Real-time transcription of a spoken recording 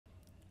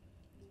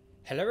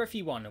Hello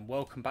everyone and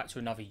welcome back to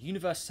another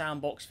Universe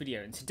Sandbox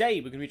video, and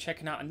today we're going to be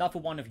checking out another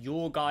one of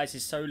your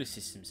guys' solar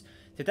systems.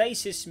 Today's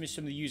system is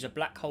from the user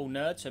Black Hole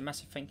Nerd, so a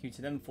massive thank you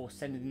to them for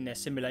sending in their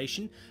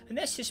simulation, and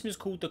their system is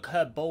called the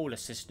Kerbol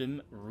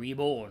system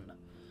Reborn.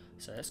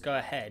 So let's go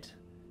ahead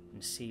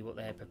and see what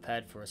they have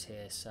prepared for us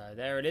here. So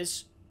there it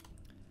is.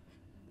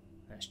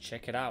 Let's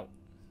check it out.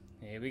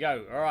 Here we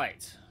go.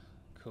 Alright,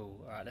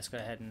 cool. Alright, let's go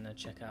ahead and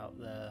check out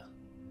the...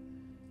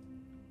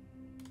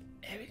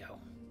 Here we go.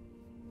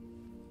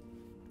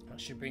 That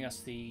should bring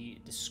us the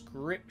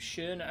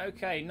description.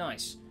 Okay,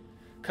 nice.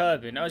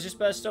 Kerbin. I was just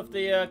burst off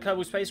the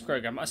Kerbal Space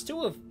Program. I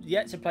still have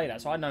yet to play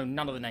that, so I know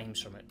none of the names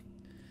from it.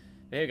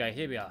 There we go.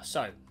 Here we are.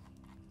 So,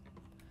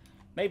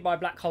 made by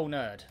Black Hole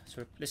Nerd.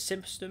 So this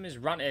system is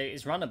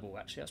runnable.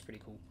 Actually, that's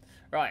pretty cool.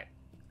 Right.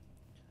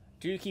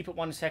 Do keep it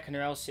 1 second,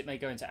 or else it may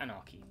go into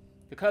anarchy.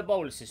 The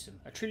Kerbol system,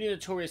 a truly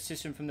notorious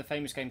system from the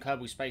famous game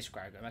Kerbal Space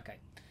Program. Okay,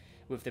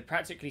 with the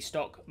practically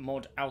stock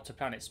mod Outer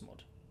Planets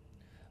mod.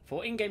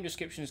 For in-game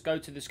descriptions, go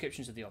to the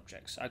descriptions of the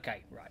objects.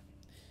 Okay, right.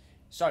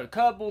 So,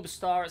 Kerbol, the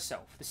star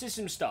itself. The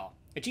system star.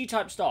 A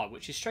G-type star,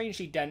 which is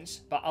strangely dense,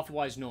 but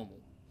otherwise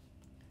normal.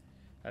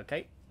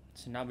 Okay,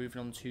 so now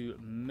moving on to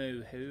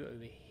Mohu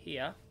over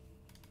here.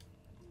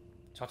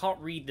 So I can't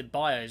read the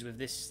bios with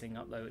this thing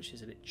up, though, which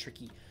is a bit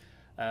tricky.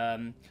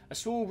 A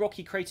small,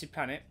 rocky, cratered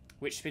planet,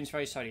 which spins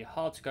very slowly.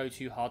 Hard to go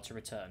to, hard to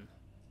return.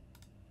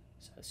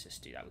 So let's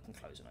just do that. We can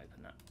close and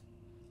open that.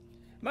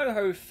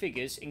 Moho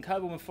figures in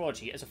Kerbal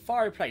mythology as a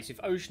fiery place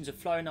with oceans of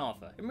flowing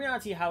lava. In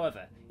reality,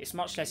 however, it's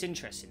much less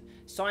interesting.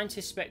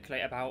 Scientists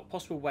speculate about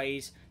possible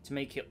ways to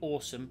make it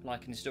awesome,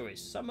 like in the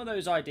stories. Some of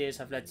those ideas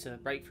have led to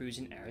breakthroughs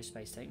in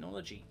aerospace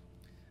technology.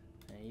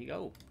 There you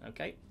go.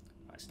 Okay.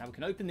 Right, so now we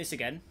can open this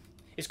again.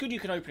 It's good you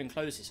can open and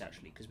close this,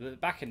 actually, because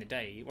back in the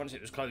day, once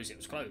it was closed,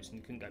 and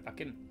you couldn't go back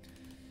in.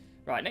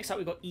 Right, next up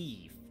we've got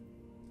Eve.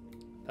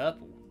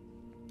 Purple.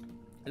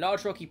 A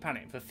large rocky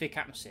planet with a thick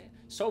atmosphere.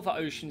 Sulfur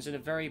oceans and a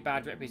very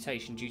bad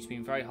reputation due to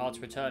being very hard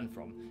to return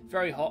from.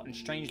 Very hot and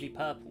strangely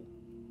purple.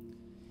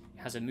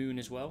 It has a moon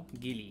as well.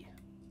 Gilly.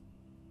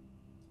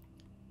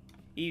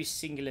 Eve's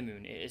singular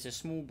moon. It is a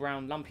small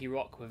brown lumpy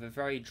rock with a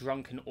very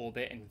drunken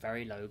orbit and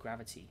very low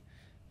gravity.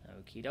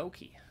 Okie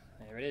dokie.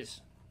 There it is.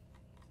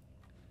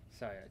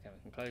 So, okay,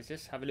 we can close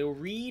this. Have a little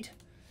read.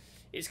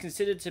 It's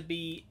considered to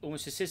be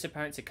almost a sister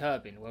planet to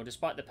Kerbin. Well,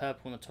 despite the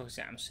purple and the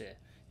toxic atmosphere.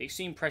 The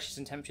extreme pressures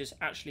and temperatures,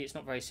 actually it's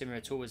not very similar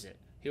at all, is it?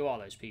 Who are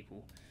those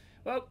people?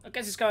 Well, I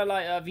guess it's kind of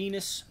like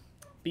Venus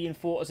being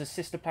thought as a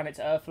sister planet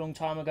to Earth a long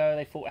time ago.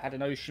 They thought it had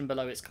an ocean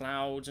below its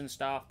clouds and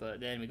stuff, but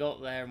then we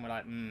got there and we're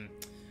like,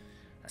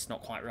 that's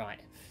not quite right.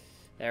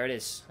 There it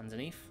is,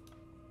 underneath.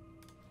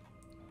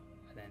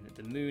 And then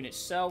the moon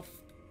itself.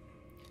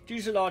 Due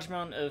to the large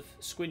amount of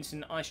squints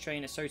and ice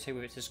strain associated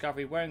with its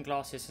discovery, wearing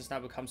glasses has now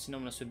become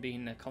synonymous with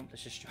being an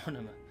accomplished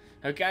astronomer.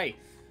 Okay.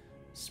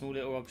 Small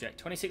little object.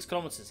 26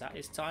 kilometers. That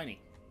is tiny.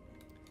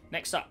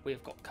 Next up,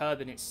 we've got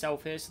Kerbin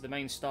itself here. So the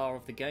main star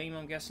of the game,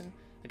 I'm guessing.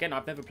 Again,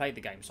 I've never played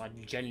the game, so I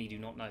generally do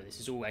not know. This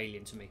is all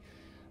alien to me.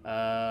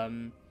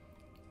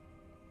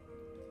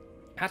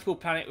 Habitable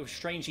planet with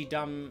strangely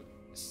dumb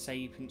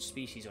sapient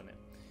species on it.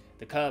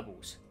 The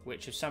Kerbols,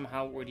 which have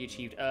somehow already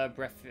achieved Earth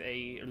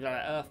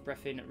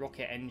breathing,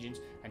 rocket engines,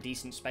 and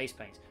decent space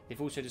planes.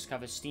 They've also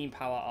discovered steam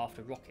power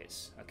after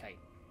rockets. Okay.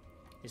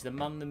 Is the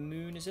Mun the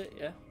moon, is it?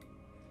 Yeah.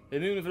 The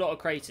moon with a lot of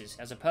craters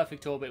has a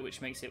perfect orbit which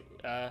makes it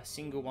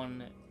single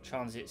one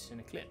transits in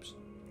eclipse.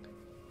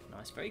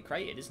 Nice, very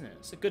crated, isn't it?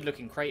 It's a good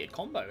looking crated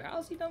combo.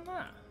 How's he done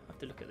that? I have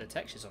to look at the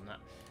textures on that.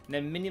 And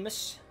then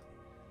Minimus.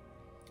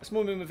 A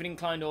small moon with an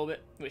inclined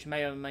orbit which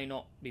may or may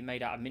not be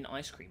made out of mint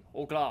ice cream,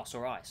 or glass,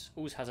 or ice.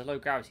 Always has a low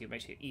gravity which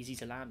makes it easy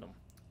to land on.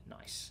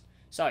 Nice.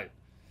 So,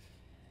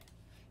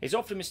 it's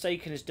often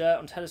mistaken as dirt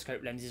on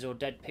telescope lenses or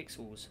dead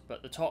pixels,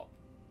 but the top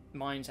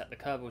minds at the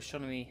Kerbal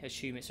astronomy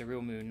assume it's a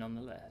real moon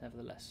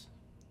nevertheless.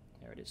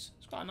 There it is.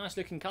 It's quite a nice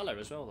looking colour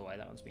as well, the way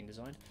that one's been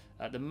designed.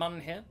 The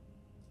Mun here.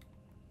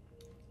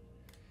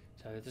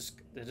 So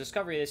the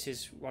discovery of this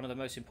is one of the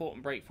most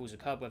important breakthroughs of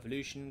Kerbal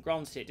evolution.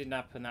 Granted, it didn't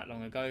happen that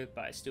long ago,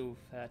 but it's still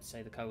fair to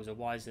say the Kerbals are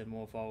wiser and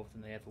more evolved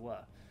than they ever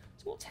were.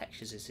 So what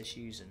textures is this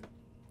using?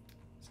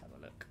 Let's have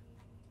a look.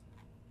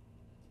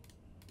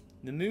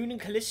 The Moon and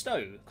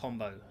Callisto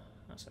combo.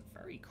 That's a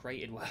very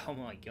created world. Oh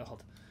my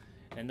god.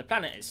 And the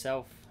planet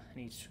itself.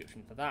 Any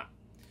description for that?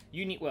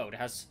 Unique world. It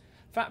has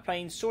flat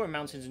plains, soaring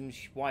mountains, and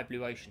wide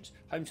blue oceans.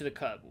 Home to the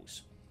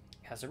Kerbals.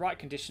 It has the right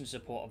conditions to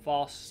support a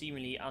vast,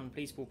 seemingly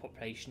unpleasable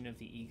population of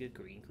the eager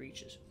green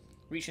creatures.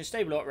 Reaching a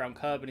stable orbit around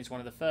Kerbin is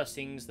one of the first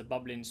things the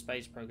bubbling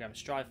space program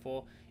strive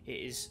for. It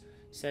is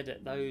said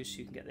that those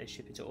who can get their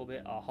ship into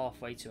orbit are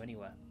halfway to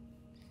anywhere.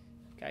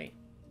 Okay.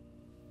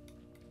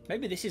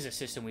 Maybe this is a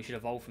system we should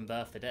evolve from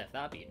birth to death.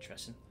 That'd be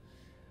interesting.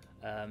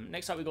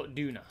 Next up we've got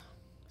Duna.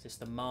 Is this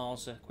the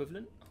Mars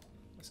equivalent?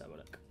 Let's have a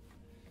look.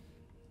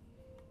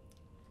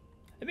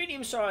 A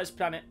medium-sized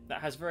planet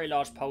that has very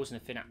large poles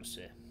and a thin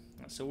atmosphere.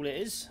 That's all it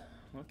is.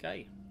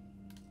 Okay.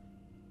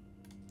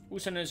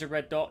 Also known as a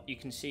red dot, you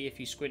can see if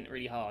you squint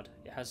really hard.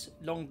 It has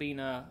long been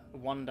a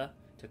wonder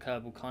to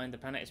Kerbol kind. The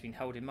planet has been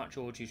held in much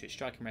awe due to its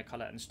striking red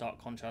colour and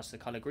stark contrast to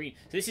the colour green.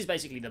 So this is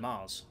basically the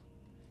Mars.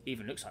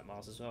 Even looks like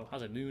Mars as well.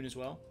 Has a moon as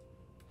well.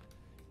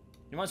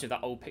 It reminds me of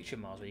that old picture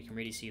of Mars where you can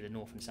really see the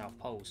north and south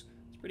poles.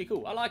 It's pretty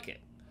cool. I like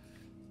it.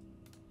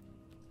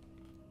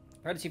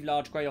 Relatively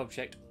large grey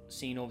object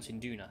seen orbiting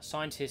Duna.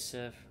 Scientists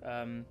have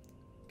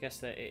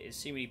guessed that it is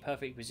seemingly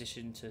perfectly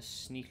positioned to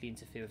sneakily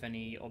interfere with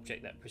any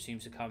object that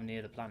presumes to come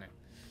near the planet.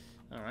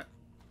 Alright.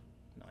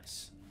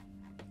 Nice.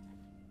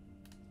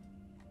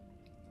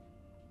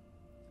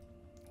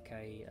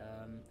 Okay,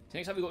 so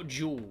next up we've got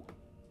Jewel.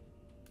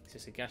 Is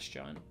this a gas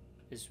giant?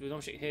 There's an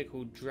object here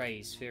called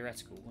Dre's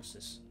Theoretical. What's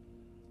this?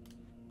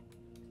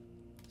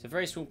 It's a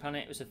very small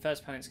planet. It was the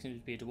first planet to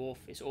be a dwarf.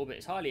 Its orbit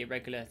is highly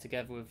irregular.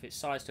 Together with its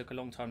size, took a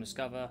long time to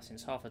discover.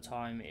 Since half the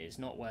time, it is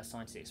not where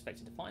scientists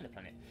expected to find the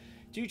planet.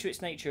 Due to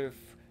its nature of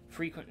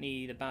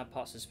frequently the bad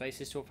parts of space,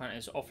 this dwarf planet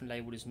is often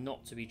labelled as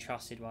not to be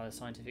trusted by the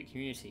scientific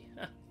community.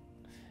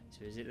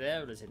 So is it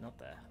there or is it not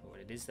there? Well,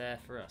 it is there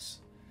for us.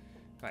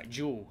 Right,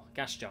 Jewel,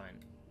 gas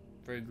giant.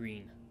 Very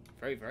green.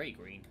 Very, very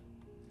green.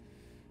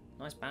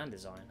 Nice band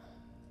design.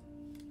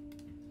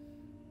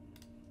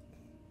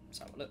 Let's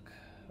have a look.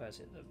 Where is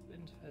it? The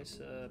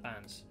interface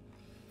bands.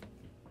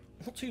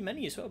 Not too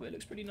many as well, but it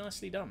looks pretty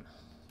nicely done.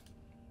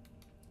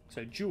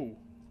 So, Jewel.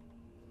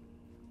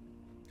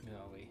 Where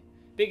are we?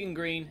 Big and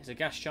green is a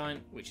gas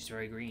giant, which is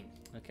very green.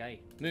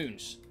 Okay.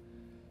 Moons.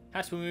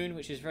 Habitable moon,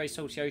 which is very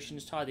salty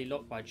oceans, tidally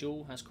locked by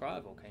Jewel, has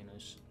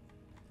cryovolcanoes.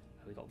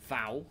 We've got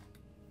Val.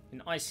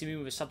 An icy moon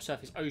with a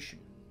subsurface ocean.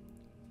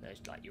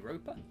 There's like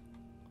Europa.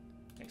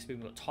 Next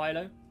moon we've got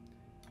Tylo.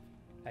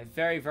 A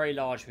very, very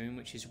large moon,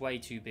 which is way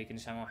too big and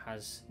somehow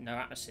has no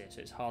atmosphere, so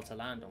it's hard to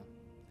land on.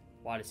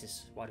 Why do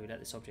we let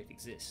this object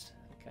exist?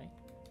 Okay.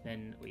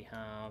 Then we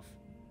have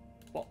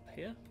Bop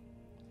here.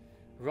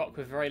 A rock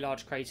with a very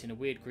large crater and a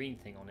weird green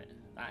thing on it.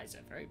 That is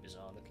a very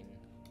bizarre looking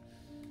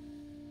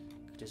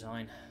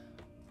design.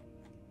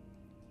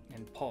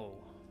 And Pol.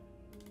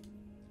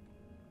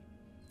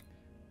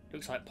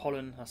 Looks like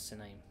pollen, that's the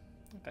name.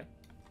 Okay.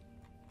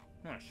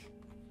 Nice.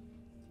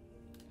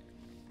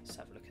 Let's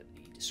have a look at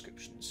the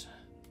descriptions.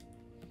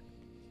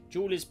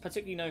 Jewel is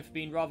particularly known for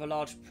being rather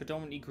large,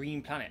 predominantly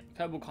green planet.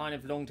 Kerbol kind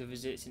of longed to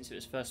visit since it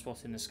was first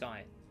spotted in the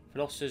sky.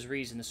 Philosophers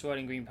reason the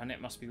swirling green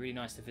planet must be really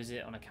nice to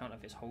visit on account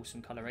of its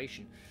wholesome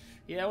coloration.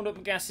 Yeah, I wonder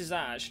what gas is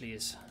that actually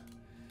is.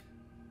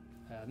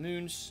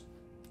 Moons.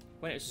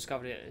 When it was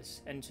discovered, it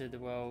has entered the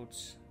world.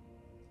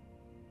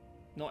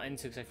 Not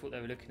entered because they thought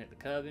they were looking at the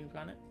Kerbin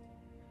planet.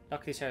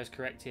 Luckily, this error is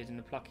corrected, and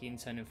the plucky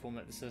intern informed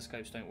that the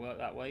telescopes don't work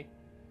that way.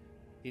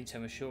 The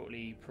intern was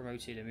shortly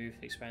promoted and moved to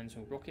the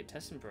experimental rocket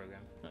testing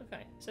program.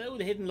 Okay, so all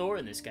the hidden lore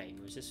in this game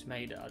was just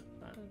made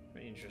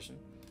pretty interesting.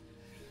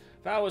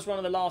 Val was one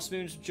of the last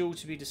moons of Jewel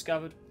to be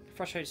discovered.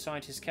 Frustrated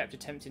scientists kept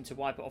attempting to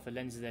wipe it off the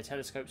lenses of their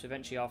telescopes.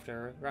 Eventually,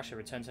 after Russia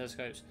returned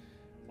telescopes,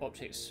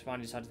 optics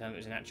finally decided that it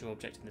was an actual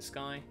object in the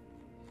sky.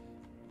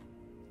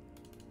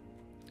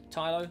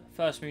 Tylo,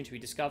 first moon to be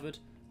discovered.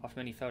 After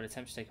many failed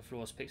attempts to take a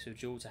flawless picture of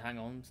Jewel to hang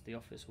on to the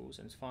office walls,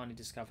 and finally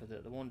discovered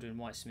that the wandering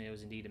white smear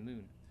was indeed a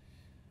moon.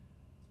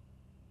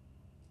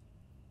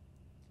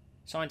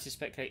 Scientists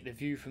speculate the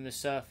view from the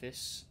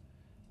surface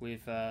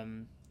with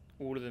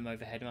all of them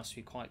overhead must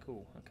be quite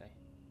cool. Okay.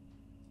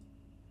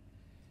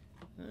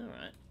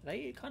 Alright.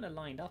 They kind of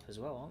lined up as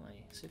well, aren't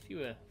they? So if we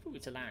were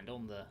to land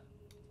on the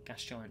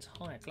gas giant's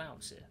higher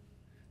clouds here,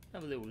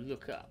 have a little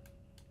look up,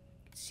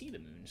 you can see the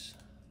moons.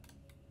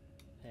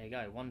 There you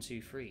go. 1,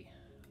 2, 3.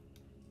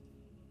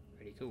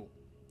 Pretty cool.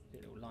 A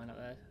little line up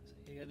there.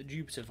 So you get the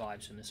Jupiter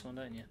vibes from this one,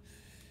 don't you?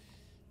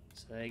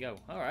 So there you go.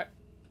 Alright.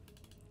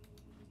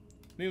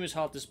 Moon was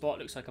hard to spot.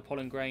 Looks like a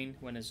pollen grain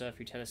when observed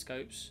through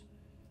telescopes.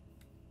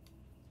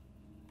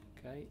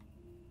 Okay.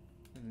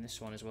 And this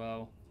one as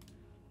well.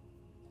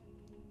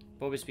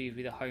 Bobbisby would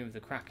be the home of the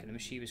Kraken, a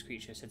mischievous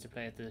creature said to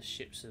play at the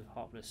ships of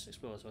heartless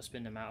explorers while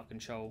spinning them out of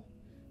control,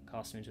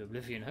 cast them into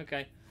oblivion.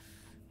 Okay.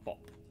 Bop.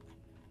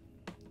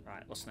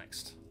 Right, what's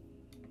next?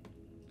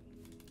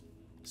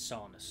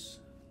 Sarnus.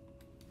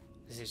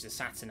 This is the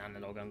Saturn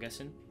analogue, I'm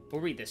guessing.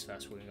 We'll read this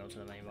first before we go to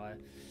the main bio.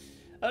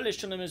 Early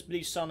astronomers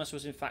believed Sarnus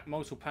was in fact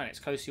multiple planets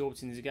closely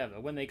orbiting together.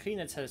 When they cleaned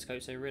their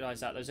telescopes, they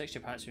realised that those extra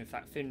planets were in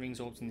fact thin rings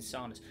orbiting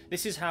Sarnus.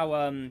 This is how,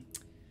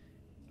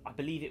 I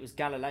believe it was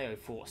Galileo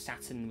thought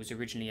Saturn was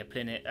originally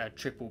a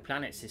triple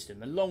planet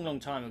system. A long, long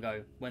time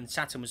ago, when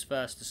Saturn was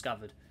first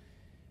discovered,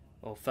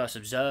 or first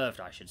observed,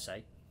 I should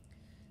say,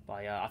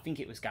 by, I think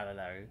it was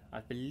Galileo. I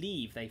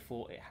believe they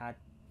thought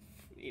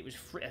it was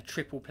a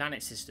triple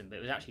planet system, but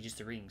it was actually just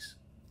the rings,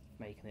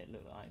 making it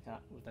look like that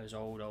with those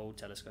old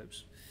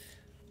telescopes.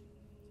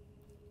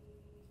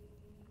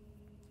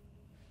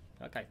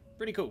 Okay,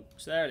 pretty cool.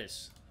 So there it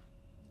is.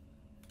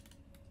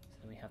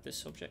 So we have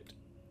this object.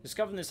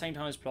 Discovered in the same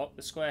time as plot,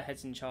 the square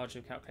heads in charge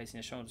of calculating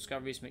astronomical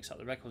discoveries mix up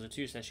the records of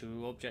two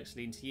celestial objects,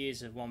 leading to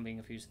years of one being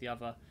confused with the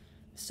other.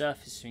 The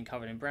surface has been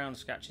covered in brown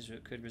scratches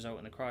that could result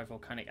in the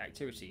cryovolcanic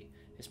activity.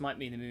 This might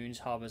mean the moon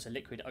harbours a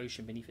liquid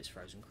ocean beneath its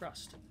frozen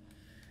crust.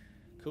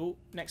 Cool.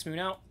 Next moon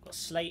out, got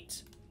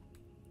Slate.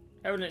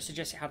 Evidence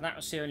suggests it had an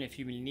atmosphere only a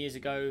few million years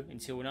ago,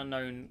 until an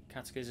unknown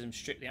cataclysm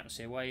stripped the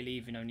atmosphere away,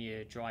 leaving only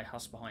a dry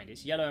husk behind.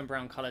 Its yellow and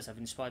brown colours have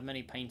inspired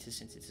many painters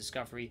since its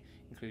discovery,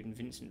 including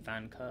Vincent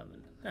van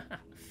Kerman.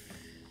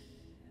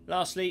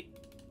 Lastly,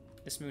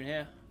 this moon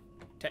here,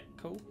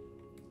 Tech2.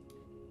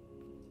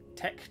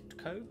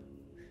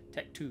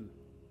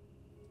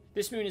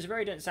 This moon is a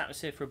very dense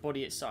atmosphere for a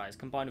body its size.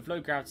 Combined with low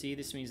gravity,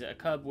 this means that a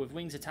Kerbal with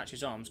wings attached to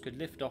his arms could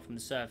lift off from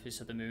the surface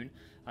of the moon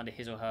under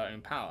his or her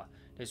own power.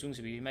 Those wings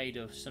would be made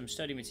of some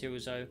sturdy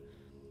materials though,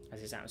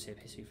 as its atmosphere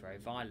appears to be very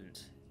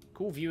violent.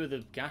 Cool view of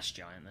the gas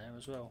giant there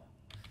as well.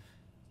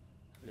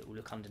 A little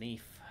look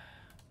underneath.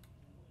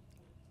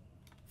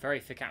 Very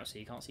thick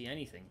atmosphere, you can't see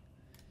anything.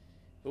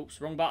 Oops,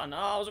 wrong button. Oh,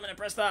 I wasn't going to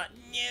press that.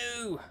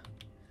 No!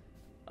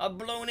 I've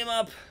blown him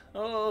up.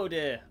 Oh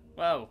dear.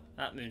 Well,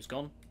 that moon's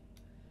gone.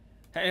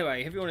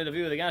 Anyway, if you wanted a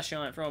view of the gas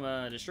giant from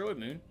a destroyed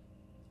moon,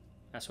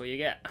 that's what you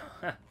get.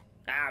 It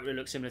would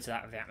look similar to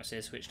that with the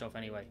atmosphere switched off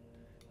anyway.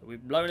 But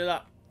we've blown it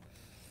up.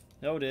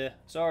 Oh dear.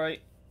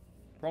 Sorry.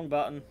 Wrong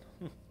button.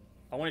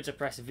 I wanted to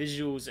press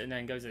visuals and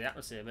then go to the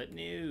atmosphere, but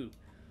no.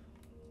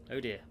 Oh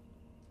dear.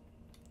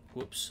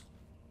 Whoops.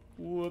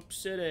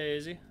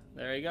 Whoopsie-daisy.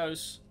 There he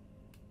goes.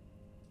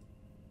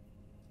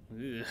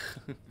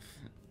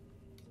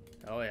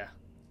 Oh yeah.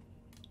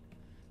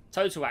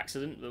 Total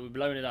accident, but we've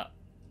blown it up.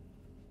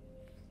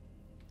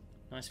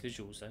 Nice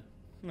visuals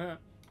though.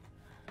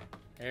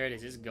 There it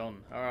is, it's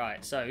gone.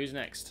 Alright, so who's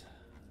next?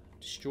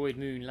 Destroyed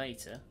moon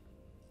later.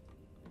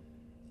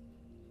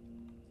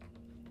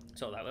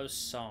 So that was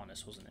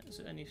Sarnus, wasn't it? Is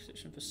there any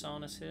section for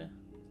Sarnus here?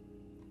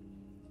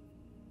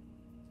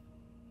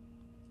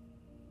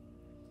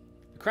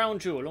 The crown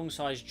jewel,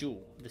 alongside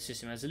jewel of the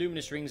system, has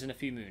luminous rings and a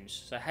few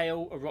moons. So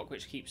Hail, a rock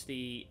which keeps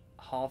the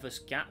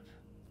harvest gap.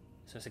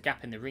 So it's a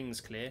gap in the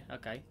rings clear.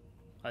 Okay.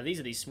 Oh, these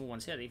are these small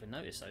ones here. I didn't even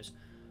notice those.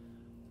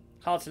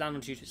 Hard to land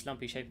on due to its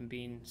lumpy shape and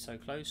being so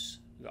close.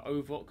 We've got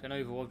Ovok, an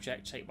oval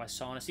object shaped by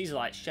Sarnus. These are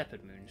like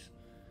shepherd moons,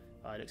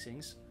 by the looks of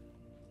things.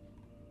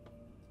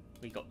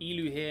 We've got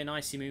Elu here, an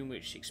icy moon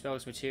which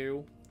expels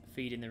material,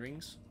 feeding the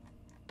rings.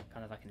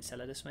 Kind of like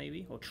Enceladus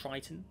maybe, or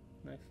Triton,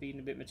 you know, feeding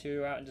a bit of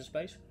material out into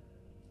space.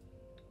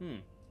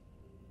 Then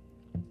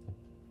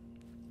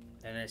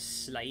there's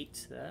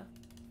Slate there.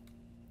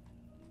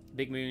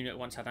 Big moon that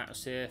once had an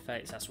atmosphere,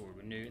 Fates, that's all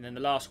we knew. And then the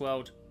last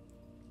world,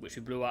 which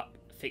we blew up,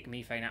 thick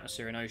methane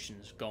atmosphere and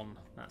oceans, gone.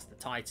 That's the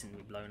Titan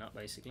we've blown up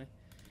basically.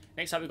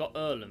 Next up we've got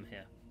Erlem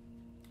here.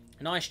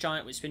 An ice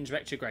giant which spins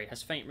retrograde,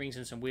 has faint rings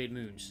and some weird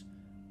moons.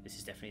 This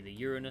is definitely the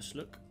Uranus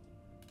look.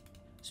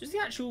 So is the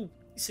actual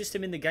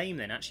system in the game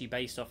then actually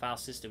based off our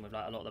system with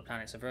like a lot of the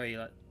planets are very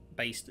like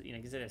based, you know,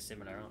 because they're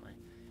similar, aren't they?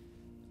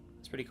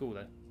 It's pretty cool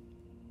though.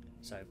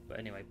 So, but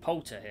anyway,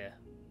 Polter here.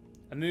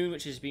 A moon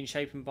which has been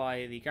shapen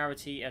by the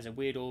gravity as a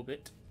weird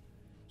orbit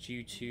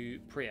due to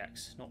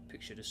Preax, not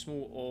pictured. A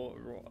small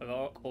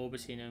arc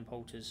orbiting in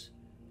Polter's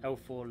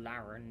L4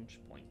 Lagrange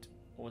point.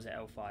 Or was it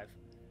L5?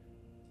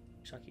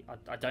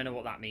 I don't know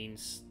what that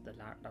means. The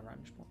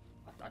Lagrange point?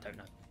 I don't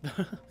know.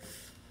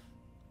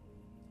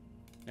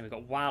 Then we've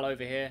got Wal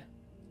over here.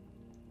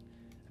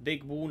 A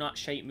big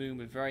walnut-shaped moon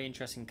with very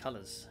interesting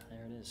colours.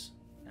 There it is.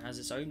 It has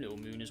its own little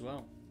moon as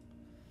well.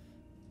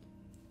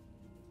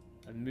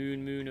 A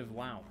moon of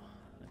Wow.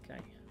 Okay.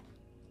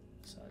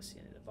 So let's see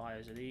any of the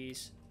bios of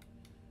these.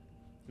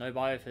 No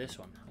bio for this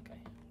one. Okay.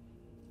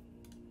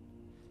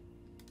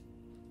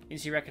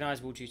 Instantly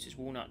recognisable due to its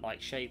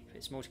walnut-like shape,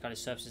 its multicoloured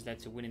surface has led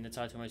to winning the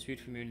title Most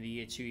Beautiful Moon of the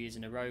Year 2 years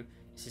in a row.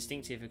 Its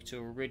distinctive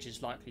equatorial ridge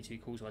is likely to be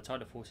caused by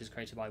tidal forces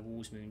created by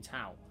Wall's Moon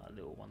Tau. That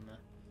little one there.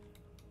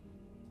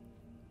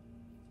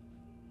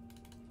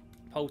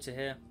 Polter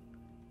here.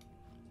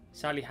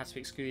 Sadly had to be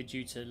excluded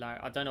due to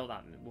I don't know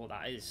what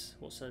that is.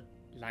 What's a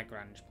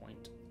Lagrange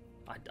point?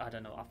 I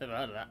don't know. I've never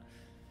heard of that.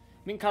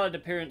 Mint-coloured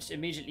appearance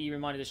immediately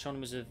reminded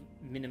astronomers of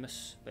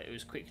Minimus, but it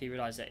was quickly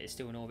realised that it's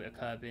still in orbit of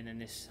Kerbin and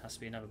this has to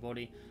be another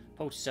body.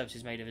 Polter's surface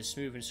is made of a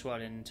smooth and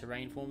swirling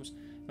terrain forms,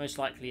 most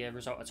likely a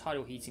result of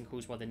tidal heating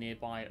caused by the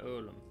nearby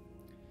Erlem.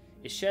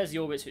 It shares the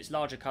orbits with its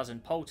larger cousin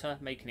Polter,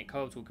 making it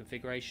coordinate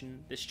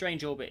configuration. This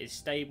strange orbit is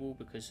stable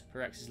because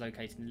Perex is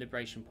located in the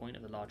liberation point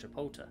of the larger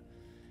Polter.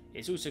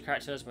 It's also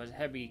characterised by a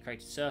heavily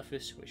cratered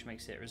surface, which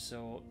makes it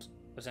resemble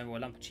a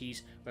lump of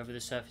cheese. Whether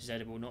the surface is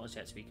edible or not is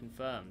yet to be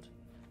confirmed.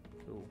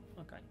 Cool,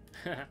 okay.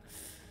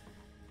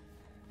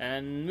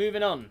 And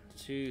moving on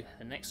to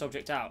the next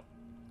object out.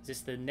 Is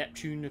this the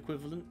Neptune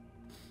equivalent?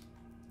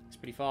 It's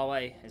pretty far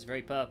away. It's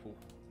very purple.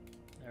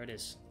 There it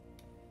is.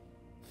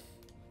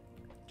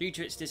 Due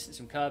to its distance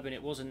from Kerbin,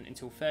 it wasn't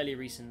until fairly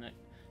recent that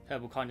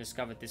Kerbal kind of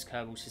discovered this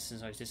Kerbal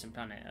system's most distant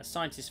planet. As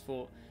scientists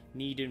thought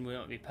Needon would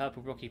not be a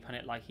purple rocky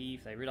planet like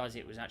Eve, they realised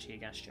it was actually a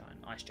gas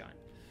giant, ice giant.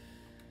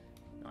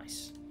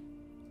 Nice.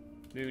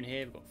 Moon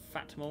here, we've got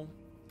Fatmol.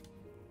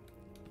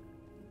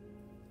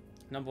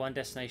 #1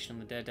 destination on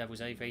the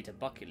Daredevil's Aviator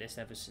bucket list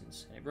ever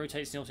since. It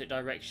rotates in the opposite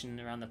direction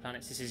around the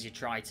planets. This is your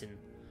Triton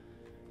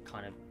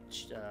kind of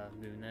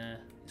moon there.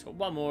 It's got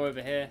one more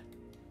over here.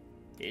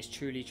 It is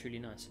truly, truly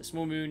nice. A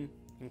small moon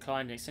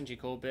inclined in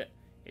eccentric orbit.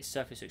 Its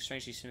surface looks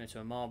strangely similar to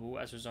a marble.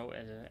 As a result,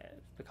 it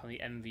has become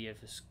the envy of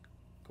the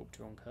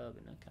sculptor on Kerbol.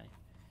 Okay.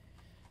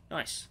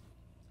 Nice.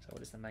 So what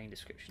does the main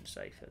description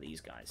say for these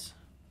guys?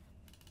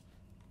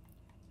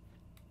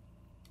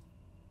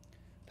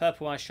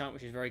 Purple ice giant,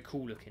 which is very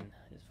cool looking.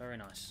 It's very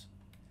nice.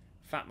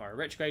 Fatma, a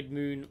retrograde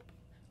moon,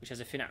 which has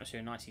a thin atmosphere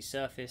and icy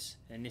surface.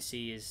 And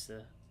Nissi is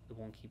the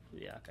wonky...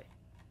 Yeah, okay.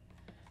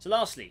 So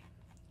lastly,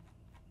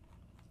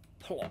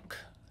 Plock.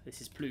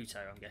 This is Pluto,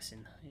 I'm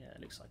guessing. Yeah,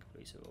 it looks like a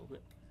Pluto a little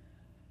bit.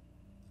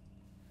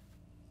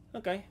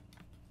 Okay.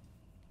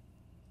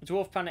 The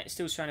dwarf planet is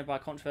still surrounded by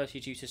controversy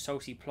due to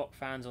salty Plock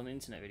fans on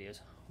internet videos.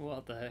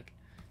 What the heck?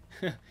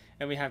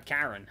 And we have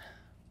Charon.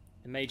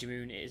 The major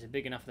moon is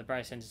big enough for the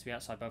barycenter to be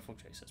outside both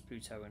objects. That's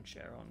Pluto and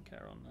Charon.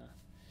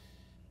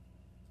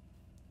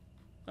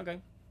 Okay.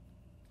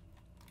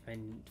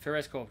 And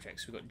theoretical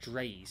objects. We've got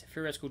Drays. A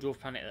theoretical dwarf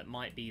planet that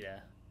might be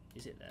there.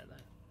 Is it there, though?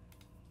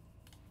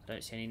 I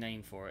don't see any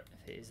name for it,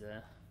 if it is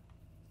there.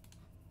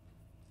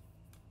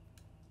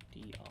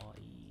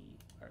 D-R-E...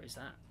 Where is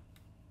that?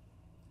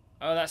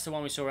 Oh, that's the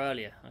one we saw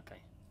earlier.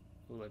 Okay.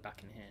 All the way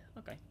back in here.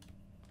 Okay.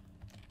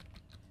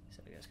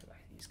 So let's go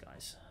back to these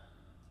guys.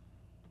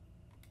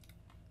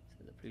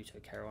 So the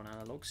Pluto-Charon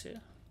analogues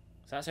here.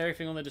 So that's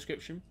everything on the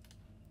description.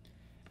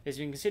 There's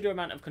been a considerable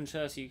amount of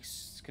controversy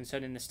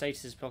concerning the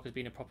status of Plock as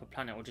being a proper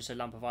planet or just a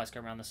lump of ice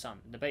going around the sun.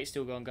 The debate's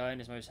still ongoing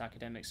as most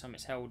academic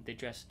summits held. They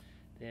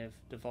have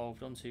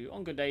devolved onto,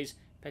 on good days,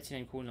 petty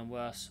name calling and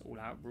worse,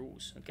 all-out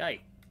rules.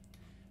 Okay.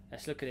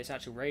 Let's look at its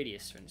actual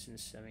radius, for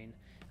instance. I mean,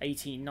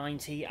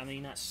 1890. I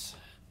mean, that's...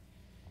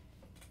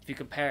 If you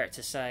compare it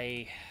to,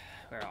 say...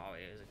 Where are we?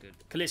 It's a good...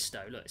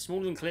 Callisto. Look, it's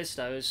smaller than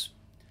Callisto's.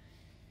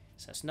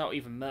 So it's not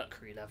even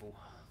Mercury level.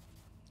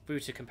 If we were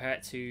to compare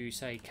it to,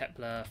 say,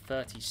 Kepler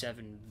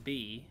 37b...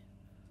 Do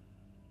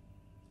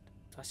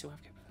I still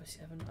have Kepler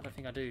 37? I don't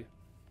think I do.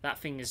 That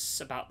thing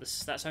is about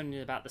this. That's only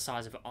about the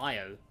size of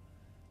Io.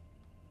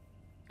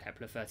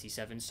 Kepler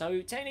 37.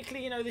 So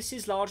technically, you know, this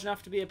is large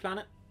enough to be a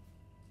planet.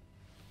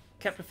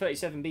 Kepler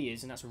 37b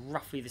is, and that's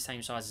roughly the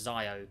same size as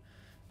Io,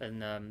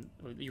 and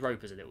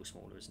Europa's a little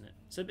smaller, isn't it?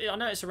 So I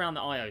know it's around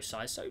the Io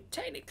size. So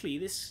technically,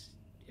 this,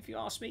 if you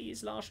ask me,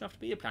 is large enough to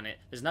be a planet.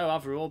 There's no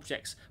other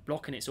objects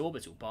blocking its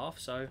orbital path,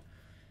 so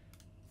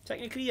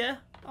technically, yeah,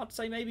 I'd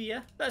say maybe,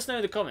 yeah. Let us know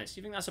in the comments. Do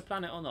you think that's a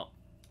planet or not?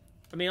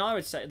 I mean, I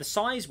would say the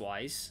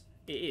size-wise,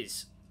 it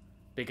is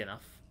big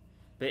enough,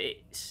 but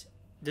it's...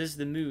 Does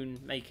the moon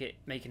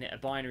making it a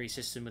binary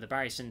system with a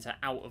barycenter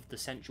out of the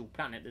central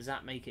planet? Does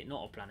that make it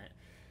not a planet?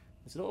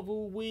 There's a lot of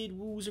all weird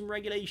rules and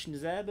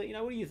regulations there, but you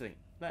know, what do you think?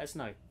 Let us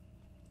know.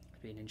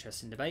 It'd be an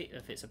interesting debate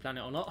if it's a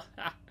planet or not.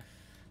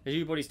 The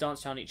two bodies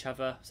dance around each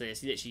other, so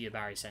it's literally a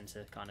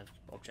barycenter kind of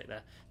object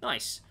there.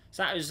 Nice.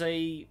 So that was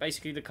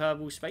basically the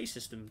Kerbol space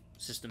system.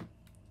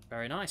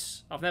 Very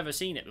nice. I've never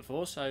seen it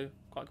before, so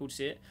quite cool to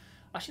see it.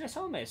 Actually, no,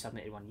 someone may have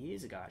submitted one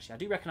years ago, actually. I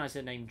do recognise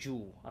the name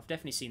Jewel. I've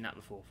definitely seen that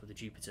before for the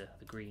Jupiter,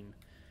 the green.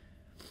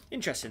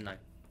 Interesting, though.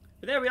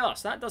 But there we are.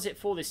 So that does it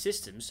for this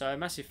system. So a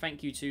massive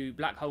thank you to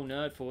Black Hole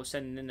Nerd for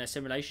sending in their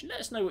simulation. Let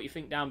us know what you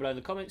think down below in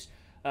the comments.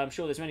 I'm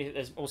sure there's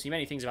obviously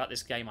many things about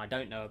this game I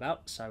don't know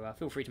about. So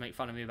feel free to make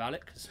fun of me about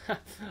it. Because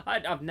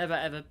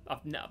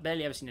I've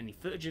barely ever seen any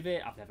footage of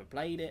it. I've never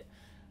played it.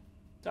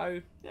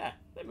 So, yeah,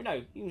 let me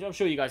know. I'm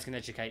sure you guys can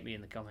educate me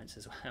in the comments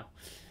as well.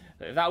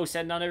 But with that all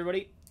said and done,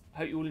 everybody,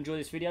 hope you all enjoyed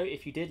this video.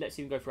 If you did, let's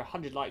even go for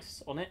 100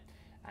 likes on it.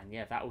 And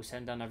yeah, that all said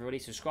and done, everybody,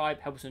 subscribe.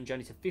 Help us on the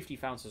journey to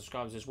 50,000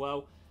 subscribers as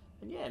well.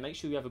 And yeah, make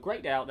sure you have a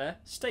great day out there.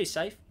 Stay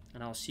safe.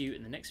 And I'll see you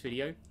in the next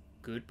video.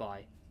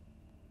 Goodbye.